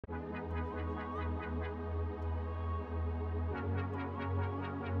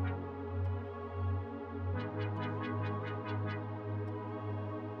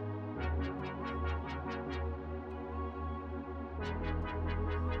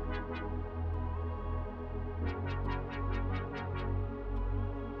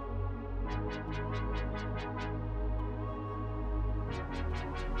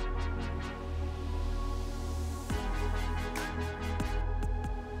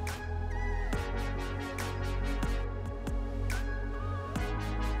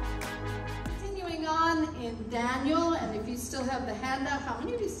Continuing on in Daniel, and if you still have the handout, how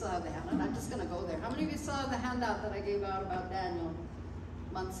many of you still have the handout? I'm just going to go there. How many of you still have the handout that I gave out about Daniel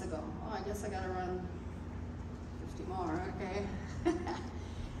months ago? Oh, I guess I got to run 50 more, okay.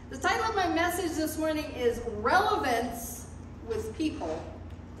 The title of my message this morning is Relevance with People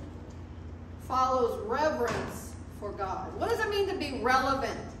Follows Reverence for God. What does it mean to be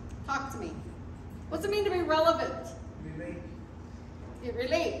relevant? Talk to me. What's it mean to be relevant? Relate. It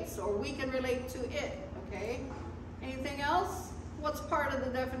relates, or we can relate to it, okay? Anything else? What's part of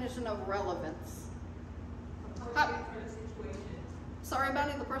the definition of relevance? Appropriate for the situation. Sorry,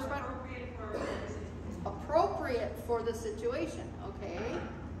 Bonnie, the first part? Appropriate for the situation. Appropriate for the situation, okay?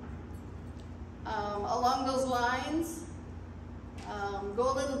 Along those lines,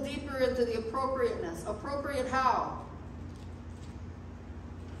 go a little deeper into the appropriateness. Appropriate how?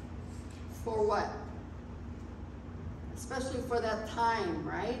 For what? Especially for that time,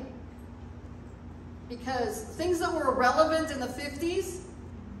 right? Because things that were relevant in the 50s,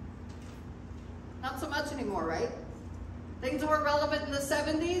 not so much anymore, right? Things that were relevant in the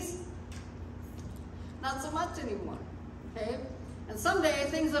 70s, not so much anymore, okay? And someday,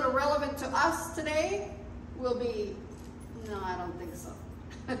 things that are relevant to us today will be, no, I don't think so,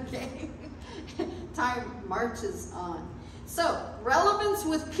 okay? Time marches on. So, relevance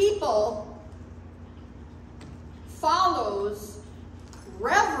with people follows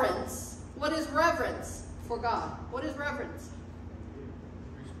reverence. What is reverence for God? What is reverence?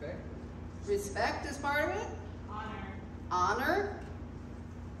 Respect. Respect is part of it. Honor. Honor.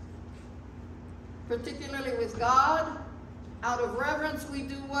 Particularly with God. Out of reverence, we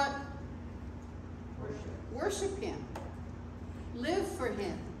do what? Worship. Worship Him. Live for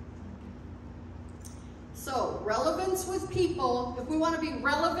Him. So, relevance with people, if we want to be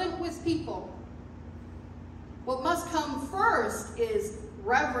relevant with people, what must come first is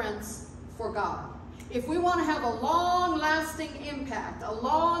reverence for God. If we want to have a long-lasting impact, a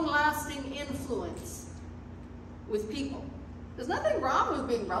long-lasting influence with people, there's nothing wrong with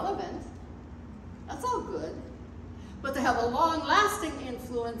being relevant. That's all good. But to have a long-lasting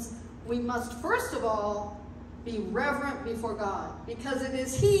influence, we must first of all be reverent before God, because it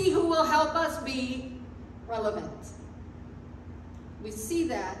is He who will help us be relevant. We see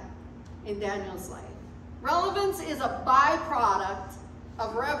that in Daniel's life. Relevance is a byproduct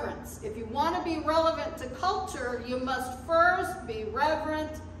of reverence. If you want to be relevant to culture, you must first be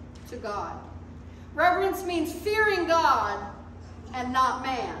reverent to God. Reverence means fearing God and not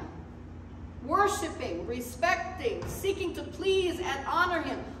man. Worshiping, respecting, seeking to please and honor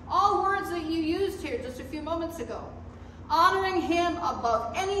Him. All words that you used here just a few moments ago. Honoring Him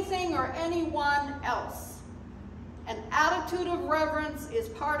above anything or anyone else. An attitude of reverence is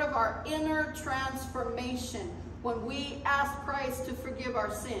part of our inner transformation when we ask Christ to forgive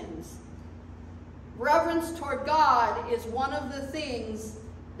our sins. Reverence toward God is one of the things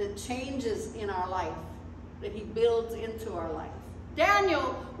that changes in our life, that He builds into our life.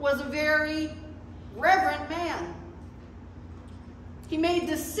 Daniel was a very reverent man. He made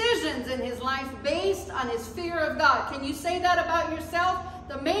decisions in his life based on his fear of God. Can you say that about yourself?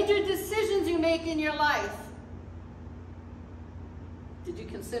 The major decisions you make in your life. Did you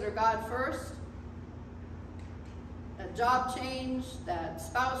consider God first? That job change, that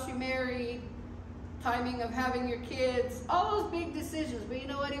spouse you married, timing of having your kids, all those big decisions, but you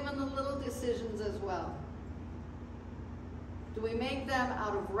know what, even the little decisions as well. Do we make them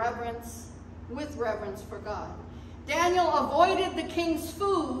out of reverence, with reverence for God? Daniel avoided the king's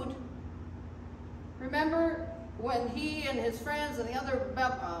food. Remember when he and his friends and the other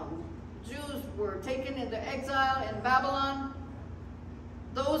Jews were taken into exile in Babylon?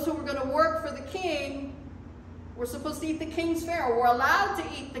 Those who were going to work for the king were supposed to eat the king's fare, or were allowed to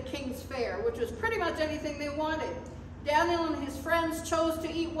eat the king's fare, which was pretty much anything they wanted. Daniel and his friends chose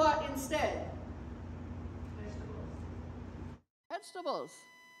to eat what instead? Vegetables.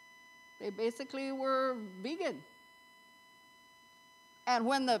 They basically were vegan. And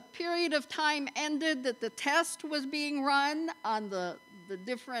when the period of time ended that the test was being run on the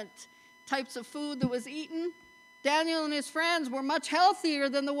different types of food that was eaten, Daniel and his friends were much healthier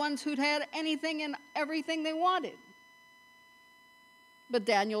than the ones who'd had anything and everything they wanted. But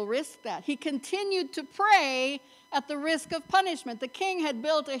Daniel risked that. He continued to pray at the risk of punishment. The king had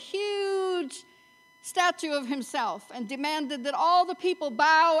built a huge statue of himself and demanded that all the people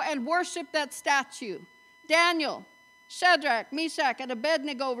bow and worship that statue. Daniel Shadrach, Meshach, and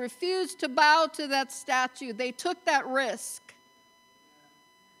Abednego refused to bow to that statue. They took that risk.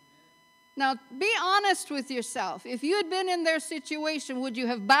 Now, be honest with yourself. If you had been in their situation, would you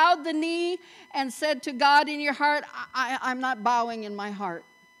have bowed the knee and said to God in your heart, I'm not bowing in my heart?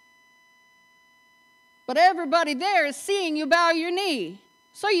 But everybody there is seeing you bow your knee.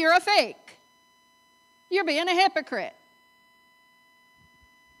 So you're a fake. You're being a hypocrite.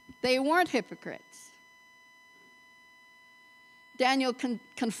 They weren't hypocrites. Daniel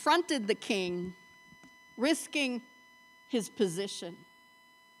confronted the king, risking his position.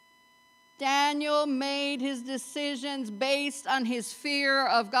 Daniel made his decisions based on his fear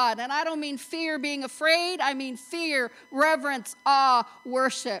of God. And I don't mean fear being afraid. I mean fear, reverence, awe,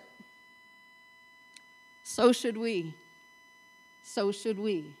 worship. So should we. So should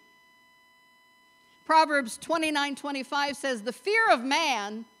we. Proverbs 29:25 says, the fear of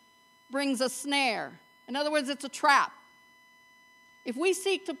man brings a snare. In other words, it's a trap. If we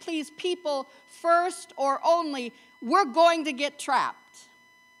seek to please people first or only, we're going to get trapped.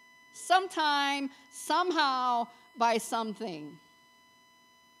 Sometime, somehow, by something.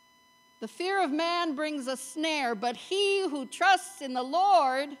 The fear of man brings a snare, but he who trusts in the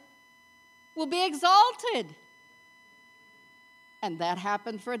Lord will be exalted. And that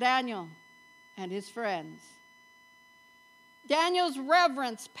happened for Daniel and his friends. Daniel's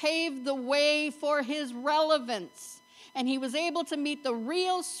reverence paved the way for his relevance, and he was able to meet the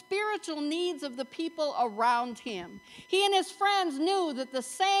real spiritual needs of the people around him. He and his friends knew that the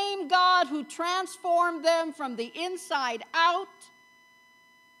same God who transformed them from the inside out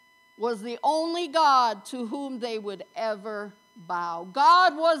was the only God to whom they would ever bow.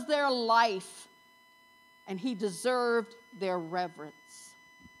 God was their life, and he deserved their reverence.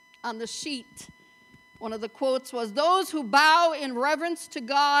 On the sheet, one of the quotes was, those who bow in reverence to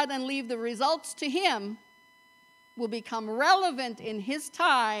God and leave the results to him will become relevant in his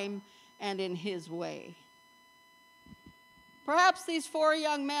time and in his way. Perhaps these four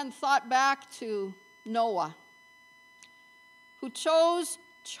young men thought back to Noah, who chose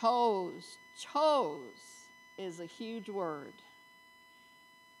is a huge word.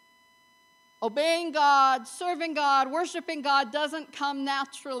 Obeying God, serving God, worshiping God doesn't come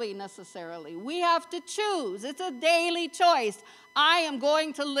naturally necessarily. We have to choose. It's a daily choice. I am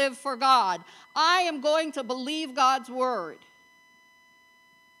going to live for God. I am going to believe God's word.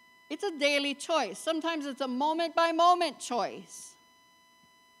 It's a daily choice. Sometimes it's a moment-by-moment choice.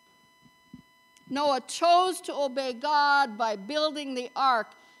 Noah chose to obey God by building the ark,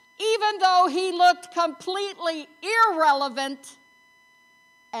 even though he looked completely irrelevant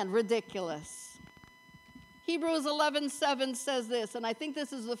and ridiculous. Hebrews 11:7 says this, and I think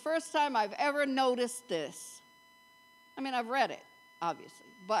this is the first time I've ever noticed this. I mean, I've read it, obviously,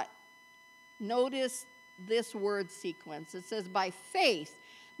 but notice this word sequence. It says, by faith,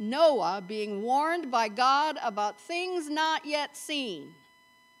 Noah, being warned by God about things not yet seen,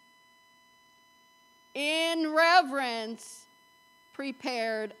 in reverence,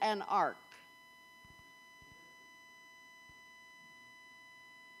 prepared an ark.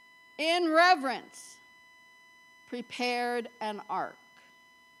 In reverence, prepared an ark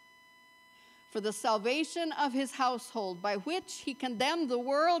for the salvation of his household, by which he condemned the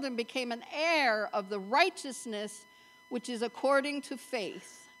world and became an heir of the righteousness which is according to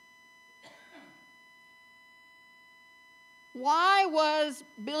faith. Why was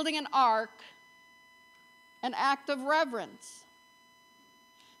building an ark an act of reverence?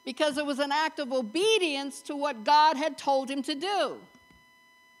 Because it was an act of obedience to what God had told him to do.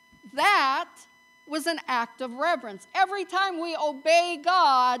 That was an act of reverence. Every time we obey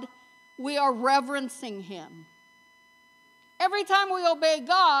God, we are reverencing him. Every time we obey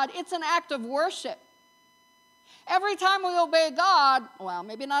God, it's an act of worship. Every time we obey God, well,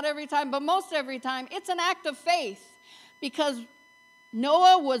 maybe not every time, but most every time, it's an act of faith, because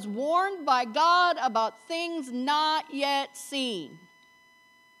Noah was warned by God about things not yet seen.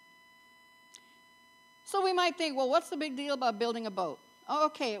 So we might think, well, what's the big deal about building a boat? Oh,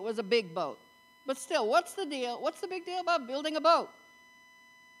 okay, it was a big boat. But still, what's the deal? What's the big deal about building a boat?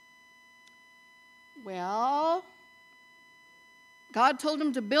 Well, God told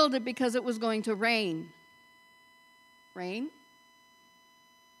him to build it because it was going to rain. Rain?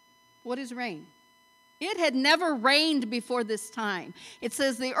 What is rain? It had never rained before this time. It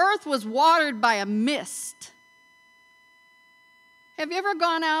says the earth was watered by a mist. Have you ever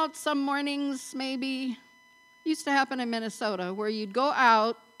gone out some mornings, maybe? Used to happen in Minnesota, where you'd go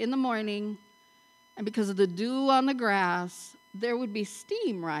out in the morning, and because of the dew on the grass, there would be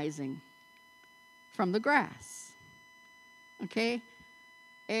steam rising from the grass. Okay?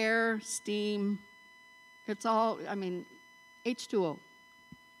 Air, steam. It's all, H2O.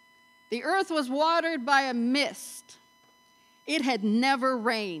 The earth was watered by a mist. It had never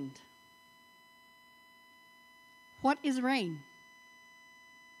rained. What is rain?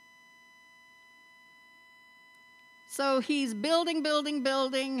 So he's building,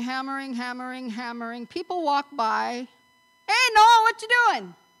 hammering. People walk by. Hey, Noah, what you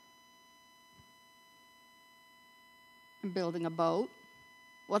doing? I'm building a boat.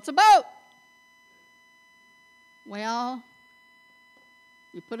 What's a boat? Well,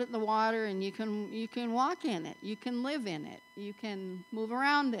 you put it in the water and you can walk in it. You can live in it. You can move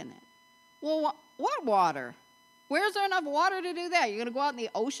around in it. Well, what water? Where's there enough water to do that? You're going to go out in the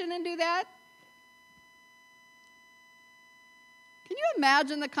ocean and do that? Can you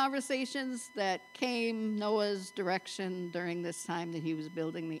imagine the conversations that came Noah's direction during this time that he was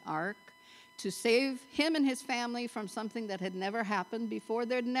building the ark to save him and his family from something that had never happened before?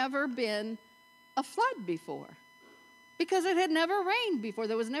 There'd never been a flood before because it had never rained before.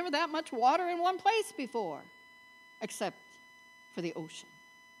 There was never that much water in one place before, except for the ocean.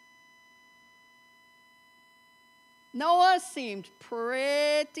 Noah seemed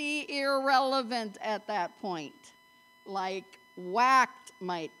pretty irrelevant at that point, like whacked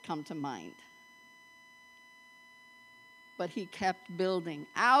might come to mind. But he kept building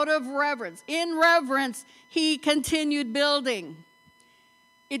out of reverence. In reverence, he continued building.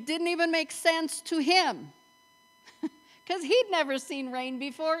 It didn't even make sense to him because he'd never seen rain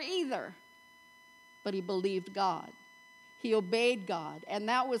before either. But he believed God. He obeyed God, and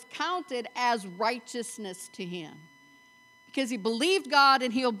that was counted as righteousness to him because he believed God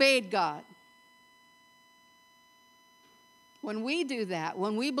and he obeyed God. When we do that,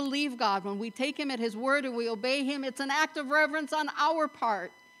 when we believe God, when we take him at his word and we obey him, it's an act of reverence on our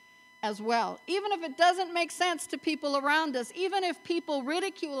part as well. Even if it doesn't make sense to people around us, even if people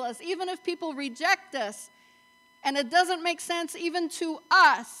ridicule us, even if people reject us, and it doesn't make sense even to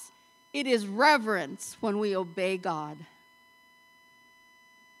us, it is reverence when we obey God.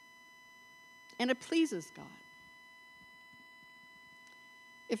 And it pleases God.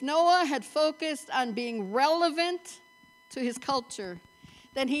 If Noah had focused on being relevant to his culture,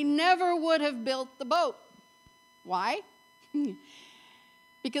 then he never would have built the boat. Why?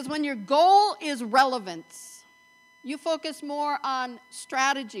 Because when your goal is relevance, you focus more on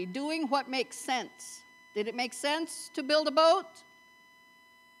strategy, doing what makes sense. Did it make sense to build a boat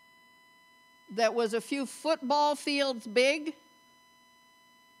that was a few football fields big?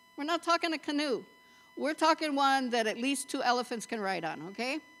 We're not talking a canoe. We're talking one that at least 2 elephants can ride on,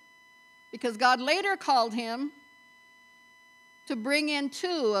 okay? Because God later called him to bring in 2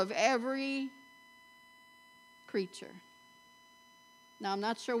 of every creature. Now, I'm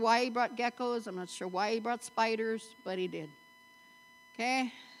not sure why he brought geckos. I'm not sure why he brought spiders, but he did.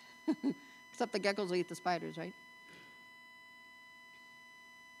 Okay? Except the geckos will eat the spiders, right?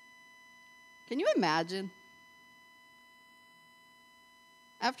 Can you imagine?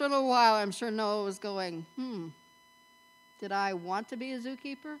 After a little while, I'm sure Noah was going, did I want to be a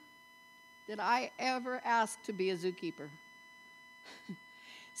zookeeper? Did I ever ask to be a zookeeper?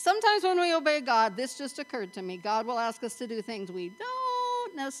 Sometimes when we obey God, this just occurred to me. God will ask us to do things we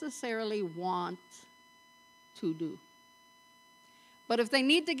don't necessarily want to do. But if they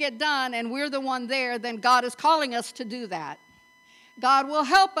need to get done and we're the one there, then God is calling us to do that. God will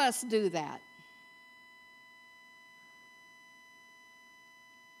help us do that.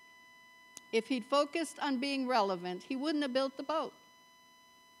 If he'd focused on being relevant, he wouldn't have built the boat.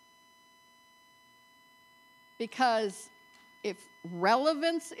 Because if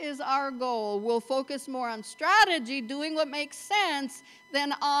relevance is our goal, we'll focus more on strategy, doing what makes sense,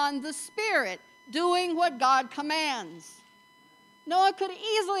 than on the Spirit, doing what God commands. Noah could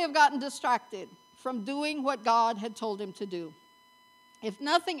easily have gotten distracted from doing what God had told him to do. If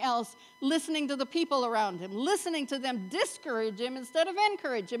nothing else, listening to the people around him, listening to them discourage him instead of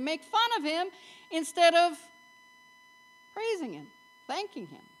encourage him, make fun of him instead of praising him, thanking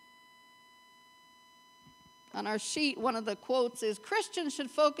him. On our sheet, one of the quotes is, Christians should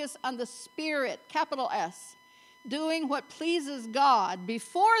focus on the Spirit, capital S, doing what pleases God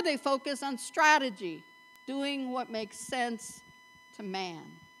before they focus on strategy, doing what makes sense to man.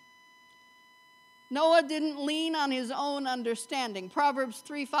 Noah didn't lean on his own understanding. Proverbs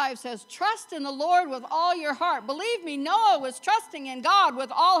 3:5 says, trust in the Lord with all your heart. Believe me, Noah was trusting in God with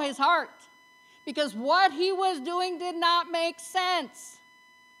all his heart because what he was doing did not make sense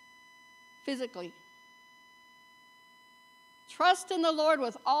physically. Trust in the Lord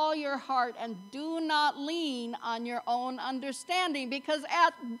with all your heart and do not lean on your own understanding because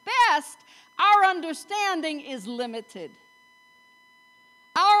at best, our understanding is limited.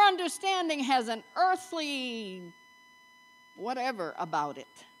 Our understanding has an earthly whatever about it.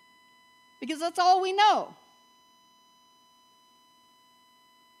 Because that's all we know.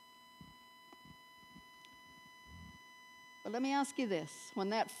 But let me ask you this. When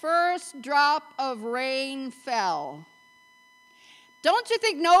that first drop of rain fell, don't you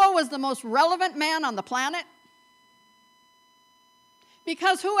think Noah was the most relevant man on the planet?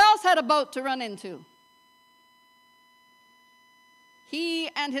 Because who else had a boat to run into? He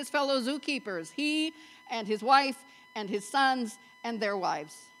and his fellow zookeepers. He and his wife and his sons and their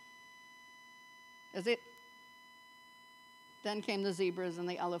wives. That's it. Then came the zebras and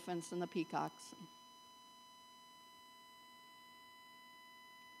the elephants and the peacocks.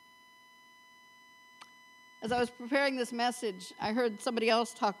 As I was preparing this message, I heard somebody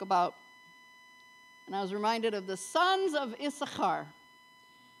else talk about, and I was reminded of the sons of Issachar.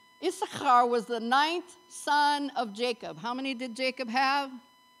 Issachar was the 9th son of Jacob. How many did Jacob have?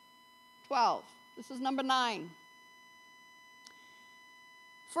 12. This is number 9.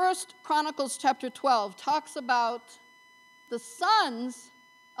 First Chronicles chapter 12 talks about the sons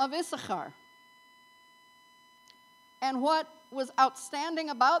of Issachar. And what was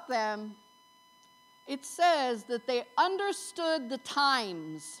outstanding about them, it says that they understood the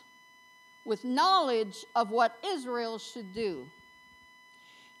times with knowledge of what Israel should do.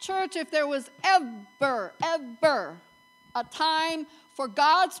 Church, if there was ever a time for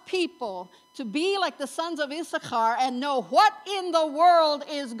God's people to be like the sons of Issachar and know what in the world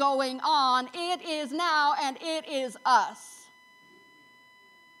is going on, it is now, and it is us.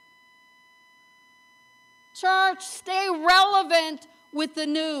 Church, stay relevant with the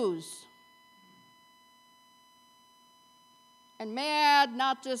news. And may I add,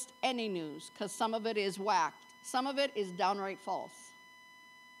 not just any news, because some of it is whacked. Some of it is downright false.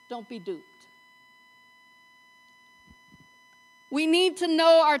 Don't be duped. We need to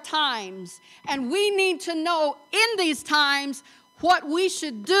know our times, and we need to know in these times what we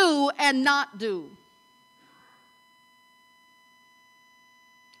should do and not do.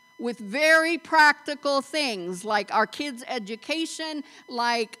 With very practical things like our kids' education,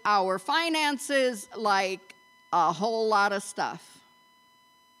 like our finances, like a whole lot of stuff.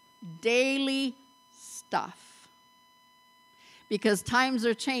 Daily stuff. Because times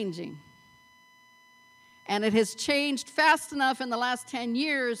are changing. And it has changed fast enough in the last 10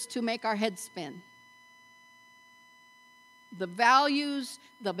 years to make our heads spin. The values,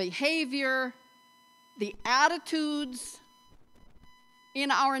 the behavior, the attitudes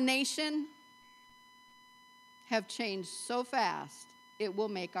in our nation have changed so fast, it will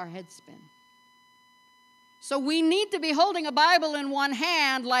make our heads spin. So we need to be holding a Bible in one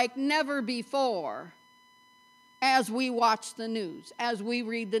hand like never before as we watch the news, as we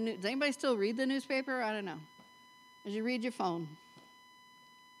read the news. Does anybody still read the newspaper? I don't know. As you read your phone.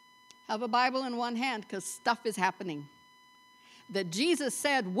 Have a Bible in one hand because stuff is happening that Jesus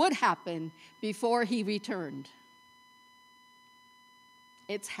said would happen before he returned.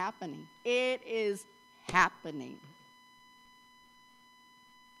 It's happening. It is happening.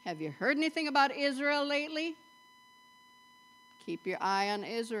 Have you heard anything about Israel lately? Keep your eye on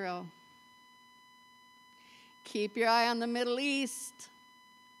Israel. Keep your eye on the Middle East.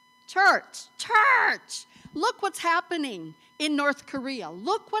 Church, look what's happening in North Korea.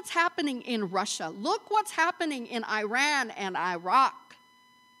 Look what's happening in Russia. Look what's happening in Iran and Iraq.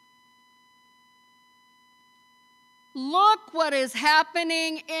 Look what is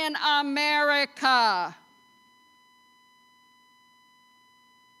happening in America.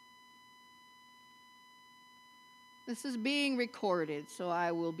 This is being recorded, so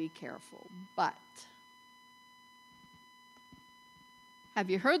I will be careful. But have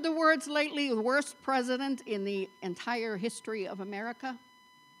you heard the words lately, the worst president in the entire history of America?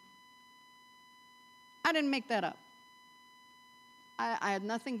 I didn't make that up. I had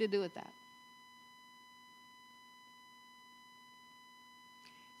nothing to do with that.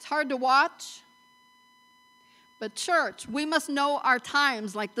 It's hard to watch. But church, we must know our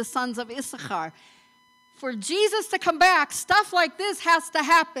times like the sons of Issachar. For Jesus to come back, stuff like this has to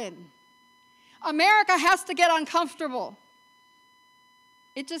happen. America has to get uncomfortable.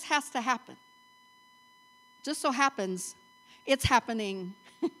 It just has to happen. Just so happens, it's happening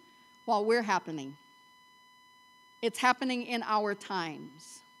while we're happening. It's happening in our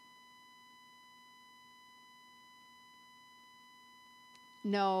times.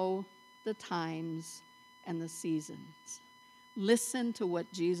 Know the times and the seasons. Listen to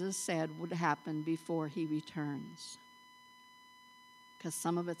what Jesus said would happen before he returns. Because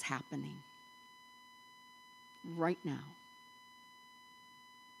some of it's happening right now.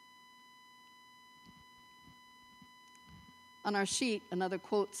 On our sheet, another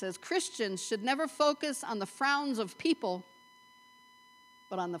quote says, Christians should never focus on the frowns of people,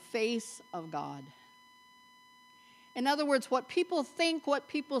 but on the face of God. In other words, what people think, what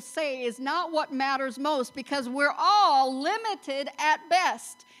people say is not what matters most, because we're all limited at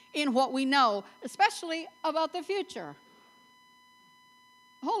best in what we know, especially about the future.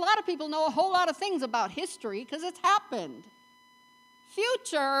 A whole lot of people know a whole lot of things about history because it's happened.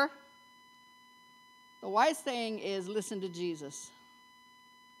 Future, the wise thing is listen to Jesus.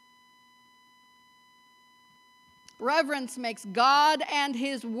 Reverence makes God and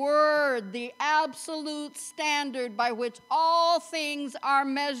His Word the absolute standard by which all things are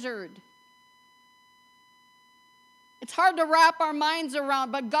measured. It's hard to wrap our minds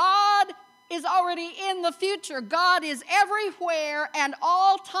around, but God is already in the future. God is everywhere and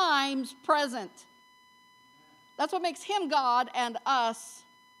all times present. That's what makes Him God and us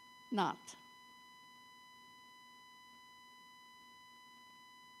not.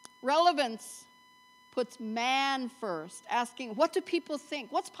 Relevance puts man first, asking, what do people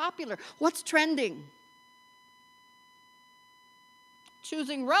think? What's popular? What's trending?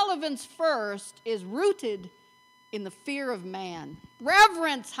 Choosing relevance first is rooted in the fear of man.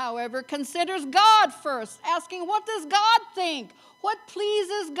 Reverence, however, considers God first, asking, what does God think? What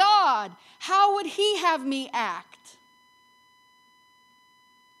pleases God? How would He have me act?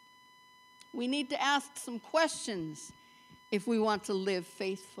 We need to ask some questions if we want to live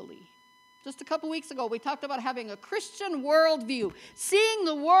faithfully. Just a couple weeks ago, we talked about having a Christian worldview, seeing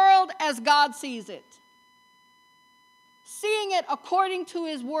the world as God sees it, seeing it according to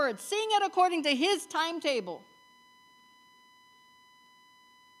His Word, seeing it according to His timetable.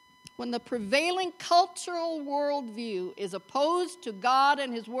 When the prevailing cultural worldview is opposed to God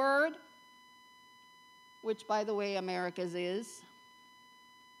and His Word, which, by the way, America's is,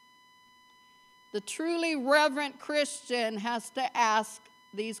 the truly reverent Christian has to ask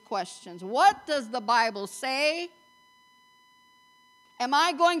these questions. What does the Bible say? Am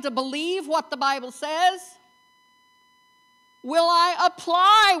I going to believe what the Bible says? Will I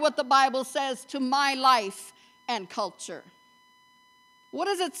apply what the Bible says to my life and culture? What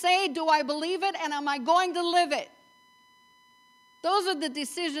does it say? Do I believe it? And am I going to live it? Those are the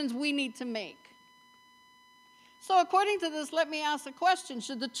decisions we need to make. So according to this, let me ask a question.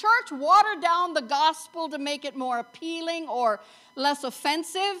 Should the church water down the gospel to make it more appealing or less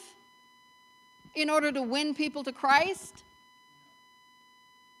offensive in order to win people to Christ?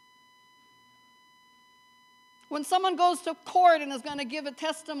 When someone goes to court and is going to give a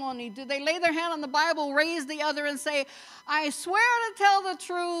testimony, do they lay their hand on the Bible, raise the other, and say, I swear to tell the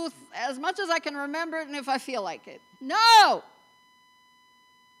truth as much as I can remember it and if I feel like it? No!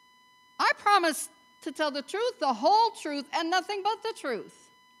 I promise to tell the truth, the whole truth, and nothing but the truth.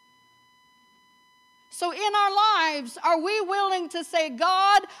 So in our lives, are we willing to say,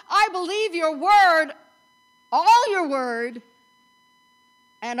 God, I believe your word, all your word,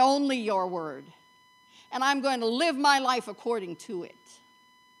 and only your word, and I'm going to live my life according to it?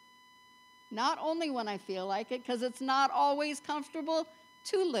 Not only when I feel like it, because it's not always comfortable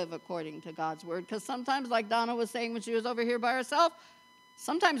to live according to God's word, because sometimes, like Donna was saying when she was over here by herself,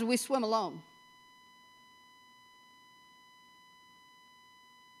 sometimes we swim alone.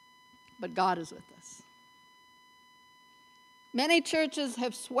 But God is with us. Many churches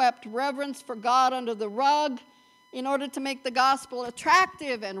have swept reverence for God under the rug in order to make the gospel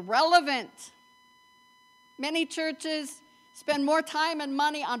attractive and relevant. Many churches spend more time and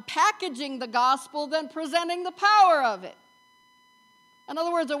money on packaging the gospel than presenting the power of it. In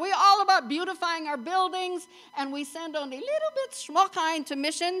other words, are we all about beautifying our buildings and we send only a little bit small kind to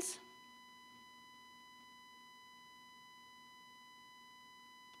missions?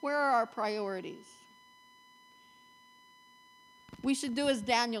 Where are our priorities? We should do as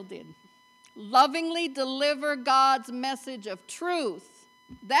Daniel did. Lovingly deliver God's message of truth.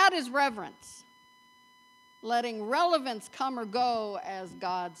 That is reverence. Letting relevance come or go as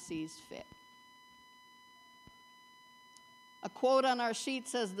God sees fit. A quote on our sheet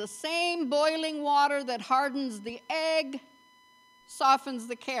says, the same boiling water that hardens the egg softens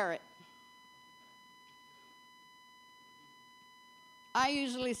the carrot. I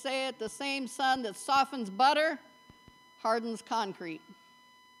usually say it, the same sun that softens butter hardens concrete.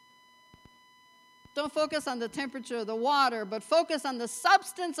 Don't focus on the temperature of the water, but focus on the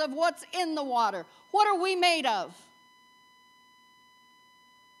substance of what's in the water. What are we made of?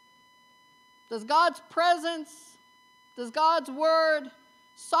 Does God's presence, does God's word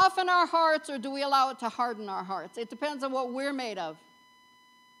soften our hearts, or do we allow it to harden our hearts? It depends on what we're made of,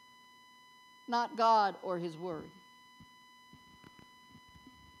 not God or his word.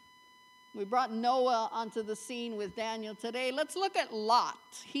 We brought Noah onto the scene with Daniel today. Let's look at Lot.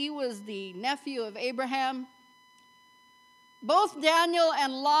 He was the nephew of Abraham. Both Daniel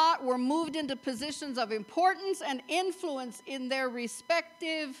and Lot were moved into positions of importance and influence in their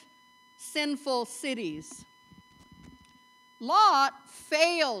respective sinful cities. Lot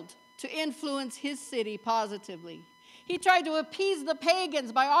failed to influence his city positively. He tried to appease the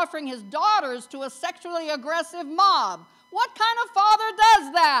pagans by offering his daughters to a sexually aggressive mob. What kind of father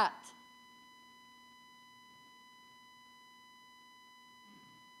does that?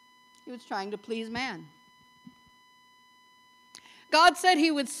 He was trying to please man. God said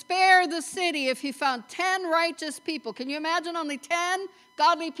he would spare the city if he found 10 righteous people. Can you imagine only 10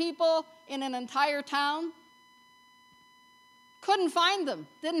 godly people in an entire town? Couldn't find them.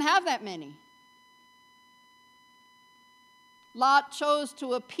 Didn't have that many. Lot chose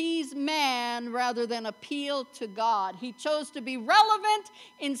to appease man rather than appeal to God. He chose to be relevant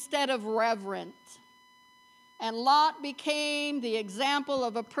instead of reverent. And Lot became the example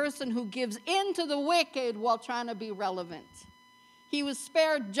of a person who gives in to the wicked while trying to be relevant. He was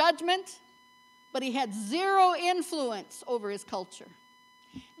spared judgment, but he had zero influence over his culture.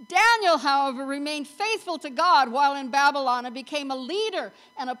 Daniel, however, remained faithful to God while in Babylon and became a leader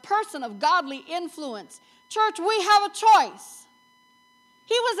and a person of godly influence. Church, we have a choice.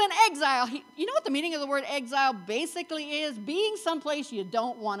 He was in exile. You know what the meaning of the word exile basically is? Being someplace you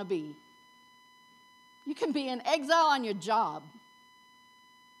don't want to be. You can be in exile on your job.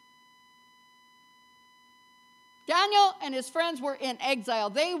 Daniel and his friends were in exile.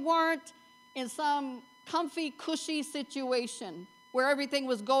 They weren't in some comfy, cushy situation where everything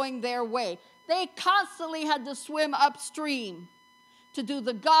was going their way. They constantly had to swim upstream to do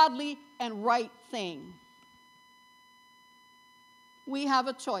the godly and right thing. We have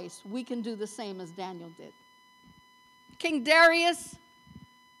a choice. We can do the same as Daniel did. King Darius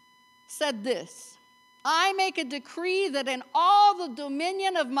said this, I make a decree that in all the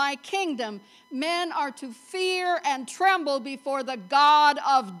dominion of my kingdom, men are to fear and tremble before the God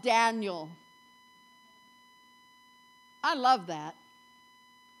of Daniel. I love that.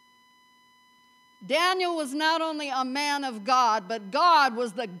 Daniel was not only a man of God, but God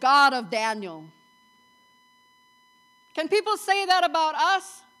was the God of Daniel. Can people say that about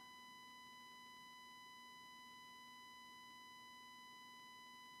us?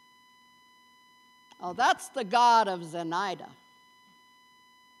 Oh, that's the God of Zenaida.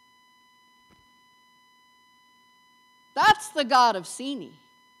 That's the God of Sini.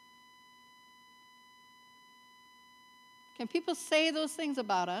 Can people say those things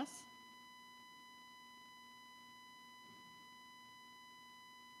about us?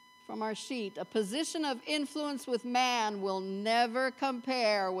 From our sheet, a position of influence with man will never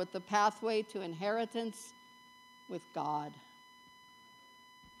compare with the pathway to inheritance with God.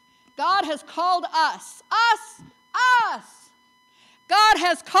 God has called us. God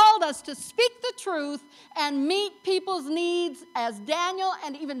has called us to speak the truth and meet people's needs as Daniel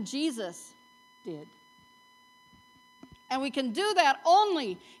and even Jesus did. And we can do that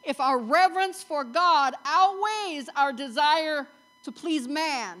only if our reverence for God outweighs our desire to please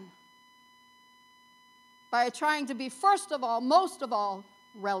man by trying to be, first of all, most of all,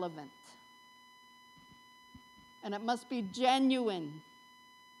 relevant. And it must be genuine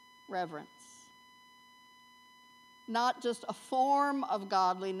reverence, not just a form of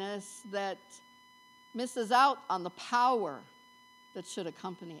godliness that misses out on the power that should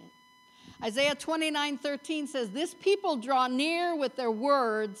accompany it. Isaiah 29:13 says, this people draw near with their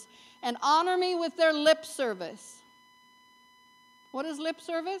words and honor me with their lip service. What is lip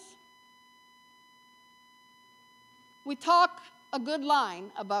service? We talk a good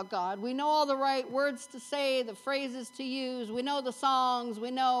line about God. We know all the right words to say, the phrases to use. We know the songs.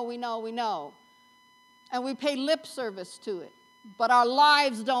 We know. And we pay lip service to it. But our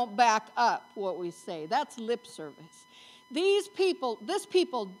lives don't back up what we say. That's lip service. This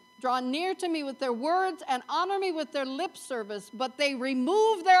people draw near to me with their words and honor me with their lip service, but they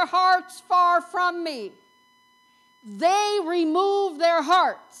remove their hearts far from me. They remove their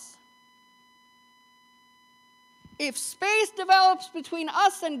hearts. If space develops between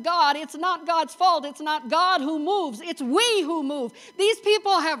us and God, it's not God's fault. It's not God who moves. It's we who move. These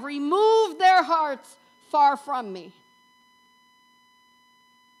people have removed their hearts far from me.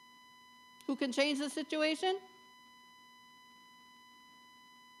 Who can change the situation?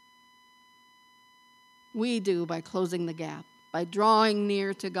 We do by closing the gap, by drawing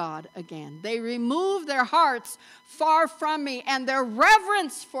near to God again. They remove their hearts far from me, and their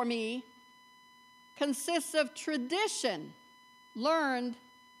reverence for me consists of tradition learned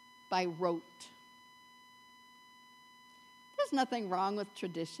by rote. There's nothing wrong with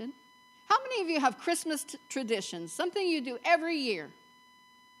tradition. How many of you have Christmas traditions, something you do every year?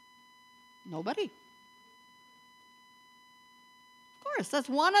 Nobody. Of course, that's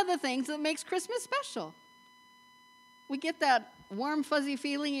one of the things that makes Christmas special. We get that warm, fuzzy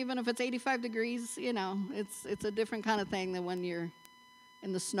feeling, even if it's 85 degrees, you know, it's a different kind of thing than when you're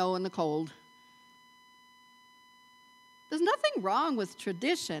in the snow and the cold. There's nothing wrong with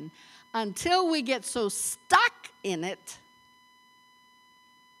tradition until we get so stuck in it,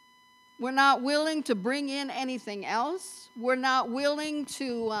 we're not willing to bring in anything else. We're not willing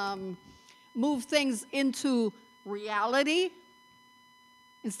to move things into reality.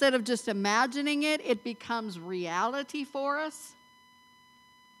 Instead of just imagining it, it becomes reality for us.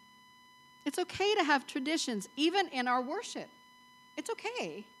 It's okay to have traditions, even in our worship. It's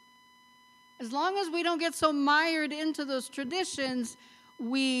okay. As long as we don't get so mired into those traditions,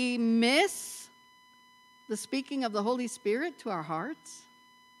 we miss the speaking of the Holy Spirit to our hearts.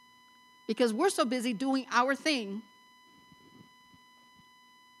 Because we're so busy doing our thing,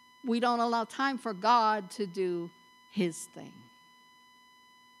 we don't allow time for God to do His thing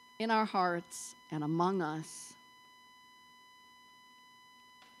in our hearts and among us.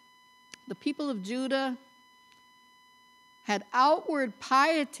 The people of Judah had outward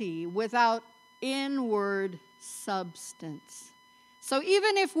piety without inward substance. So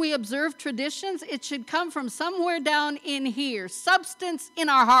even if we observe traditions, it should come from somewhere down in here, substance in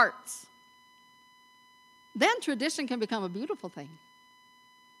our hearts. Then tradition can become a beautiful thing.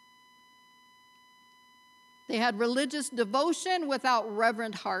 They had religious devotion without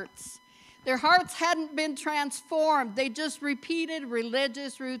reverent hearts. Their hearts hadn't been transformed. They just repeated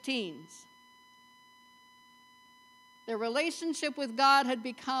religious routines. Their relationship with God had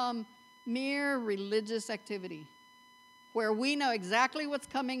become mere religious activity, where we know exactly what's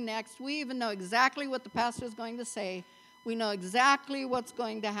coming next. We even know exactly what the pastor is going to say. We know exactly what's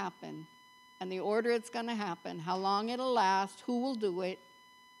going to happen and the order it's going to happen, how long it'll last, who will do it.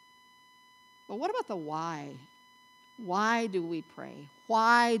 But what about the why? Why do we pray?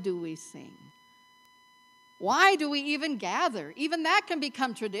 Why do we sing? Why do we even gather? Even that can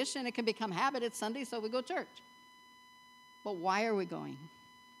become tradition. It can become habit. It's Sunday, so we go to church. But why are we going?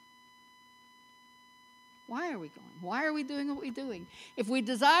 Why are we going? Why are we doing what we're doing? If we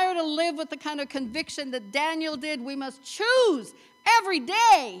desire to live with the kind of conviction that Daniel did, we must choose every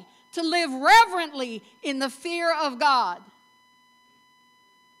day to live reverently in the fear of God.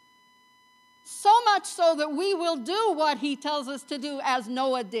 So much so that we will do what he tells us to do, as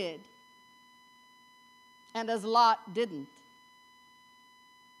Noah did and as Lot didn't.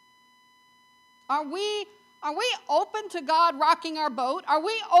 Are we open to God rocking our boat? Are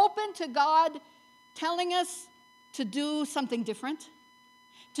we open to God telling us to do something different?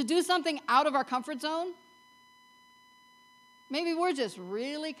 To do something out of our comfort zone? Maybe we're just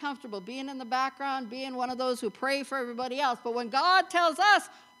really comfortable being in the background, being one of those who pray for everybody else. But when God tells us,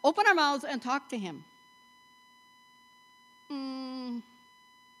 open our mouths and talk to him.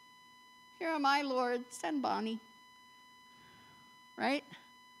 Here am I, Lord. Send Bonnie. Right?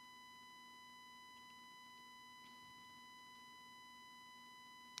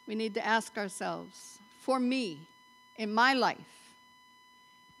 We need to ask ourselves, for me, in my life,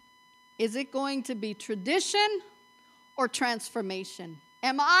 is it going to be tradition or transformation?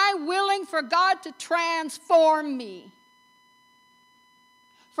 Am I willing for God to transform me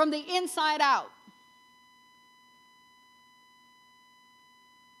from the inside out?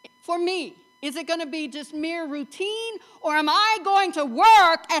 For me, is it going to be just mere routine, or am I going to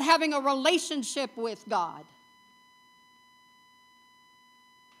work at having a relationship with God?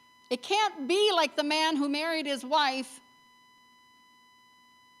 It can't be like the man who married his wife.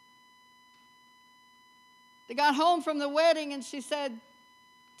 They got home from the wedding and she said,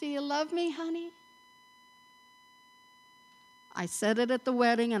 "Do you love me, honey?" "I said it at the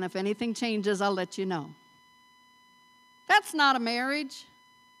wedding, and if anything changes, I'll let you know." That's not a marriage.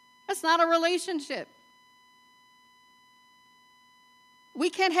 That's not a relationship. We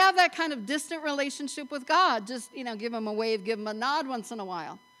can't have that kind of distant relationship with God. Just, give him a wave, give him a nod once in a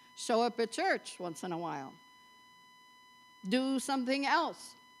while. Show up at church once in a while. Do something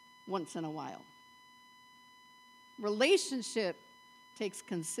else once in a while. Relationship takes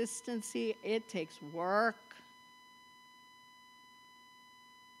consistency. It takes work.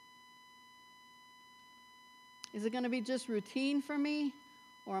 Is it going to be just routine for me,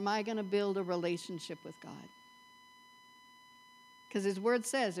 or am I going to build a relationship with God? Because his word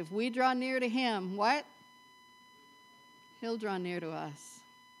says, if we draw near to him, what? He'll draw near to us.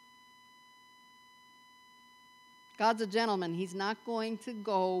 God's a gentleman. He's not going to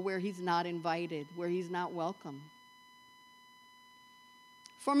go where he's not invited, where he's not welcome.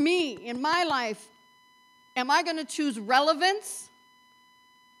 For me, in my life, am I going to choose relevance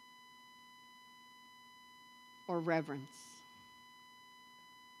or reverence?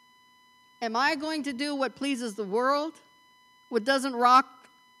 Am I going to do what pleases the world, what doesn't rock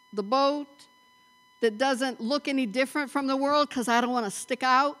the boat, that doesn't look any different from the world because I don't want to stick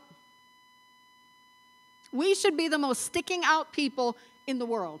out? We should be the most sticking out people in the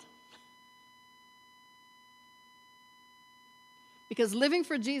world. Because living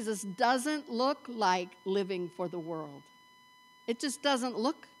for Jesus doesn't look like living for the world. It just doesn't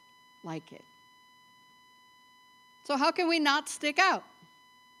look like it. So how can we not stick out?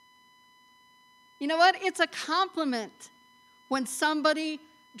 You know what? It's a compliment when somebody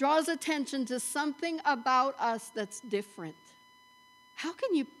draws attention to something about us that's different. How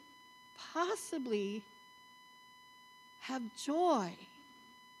can you possibly have joy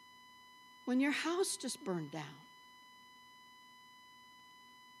when your house just burned down?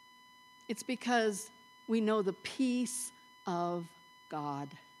 It's because we know the peace of God,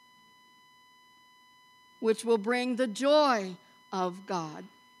 which will bring the joy of God,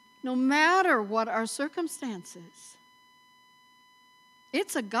 no matter what our circumstances.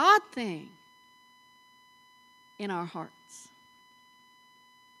 It's a God thing in our hearts.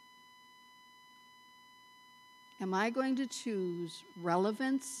 Am I going to choose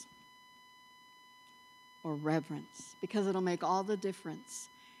relevance or reverence? Because it'll make all the difference.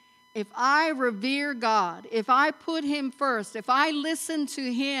 If I revere God, if I put Him first, if I listen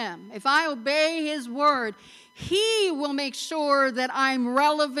to Him, if I obey His word, He will make sure that I'm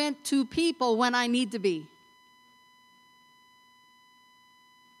relevant to people when I need to be.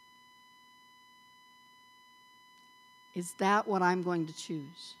 Is that what I'm going to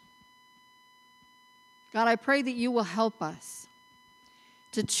choose? God, I pray that you will help us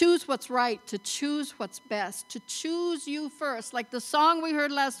to choose what's right, to choose what's best, to choose you first. Like the song we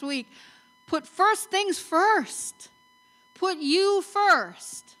heard last week, put first things first. Put you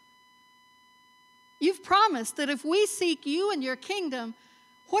first. You've promised that if we seek you and your kingdom,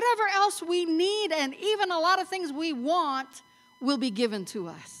 whatever else we need and even a lot of things we want will be given to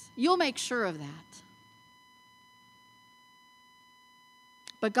us. You'll make sure of that.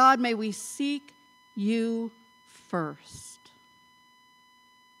 But God, may we seek you first.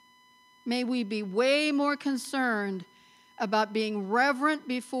 May we be way more concerned about being reverent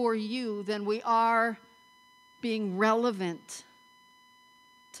before you than we are being relevant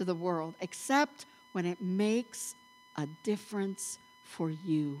to the world, except when it makes a difference for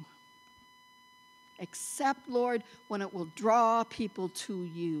you. Except, Lord, when it will draw people to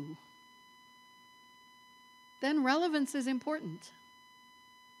you. Then relevance is important.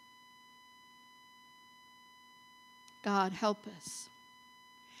 God, help us.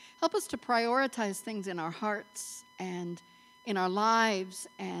 Help us to prioritize things in our hearts and in our lives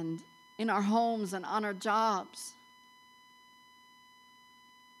and in our homes and on our jobs.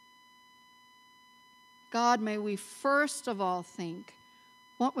 God, may we first of all think,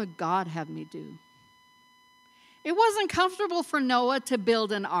 what would God have me do? It wasn't comfortable for Noah to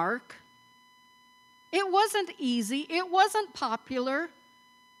build an ark. It wasn't easy. It wasn't popular.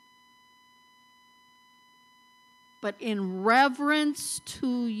 But in reverence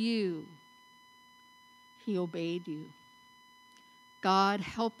to you, he obeyed you. God,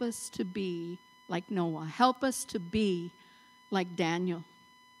 help us to be like Noah. Help us to be like Daniel,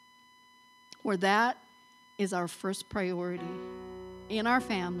 where that is our first priority in our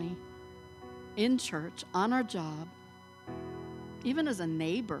family, in church, on our job, even as a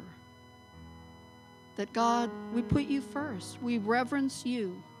neighbor. That God, we put you first. We reverence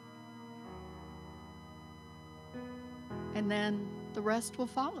you. And then the rest will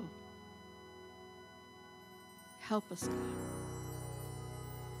follow. Help us, God,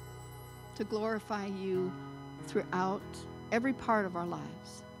 to glorify you throughout every part of our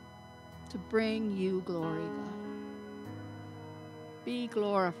lives, to bring you glory, God. Be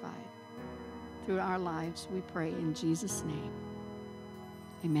glorified through our lives, we pray in Jesus' name.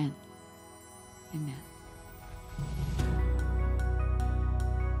 Amen. Amen.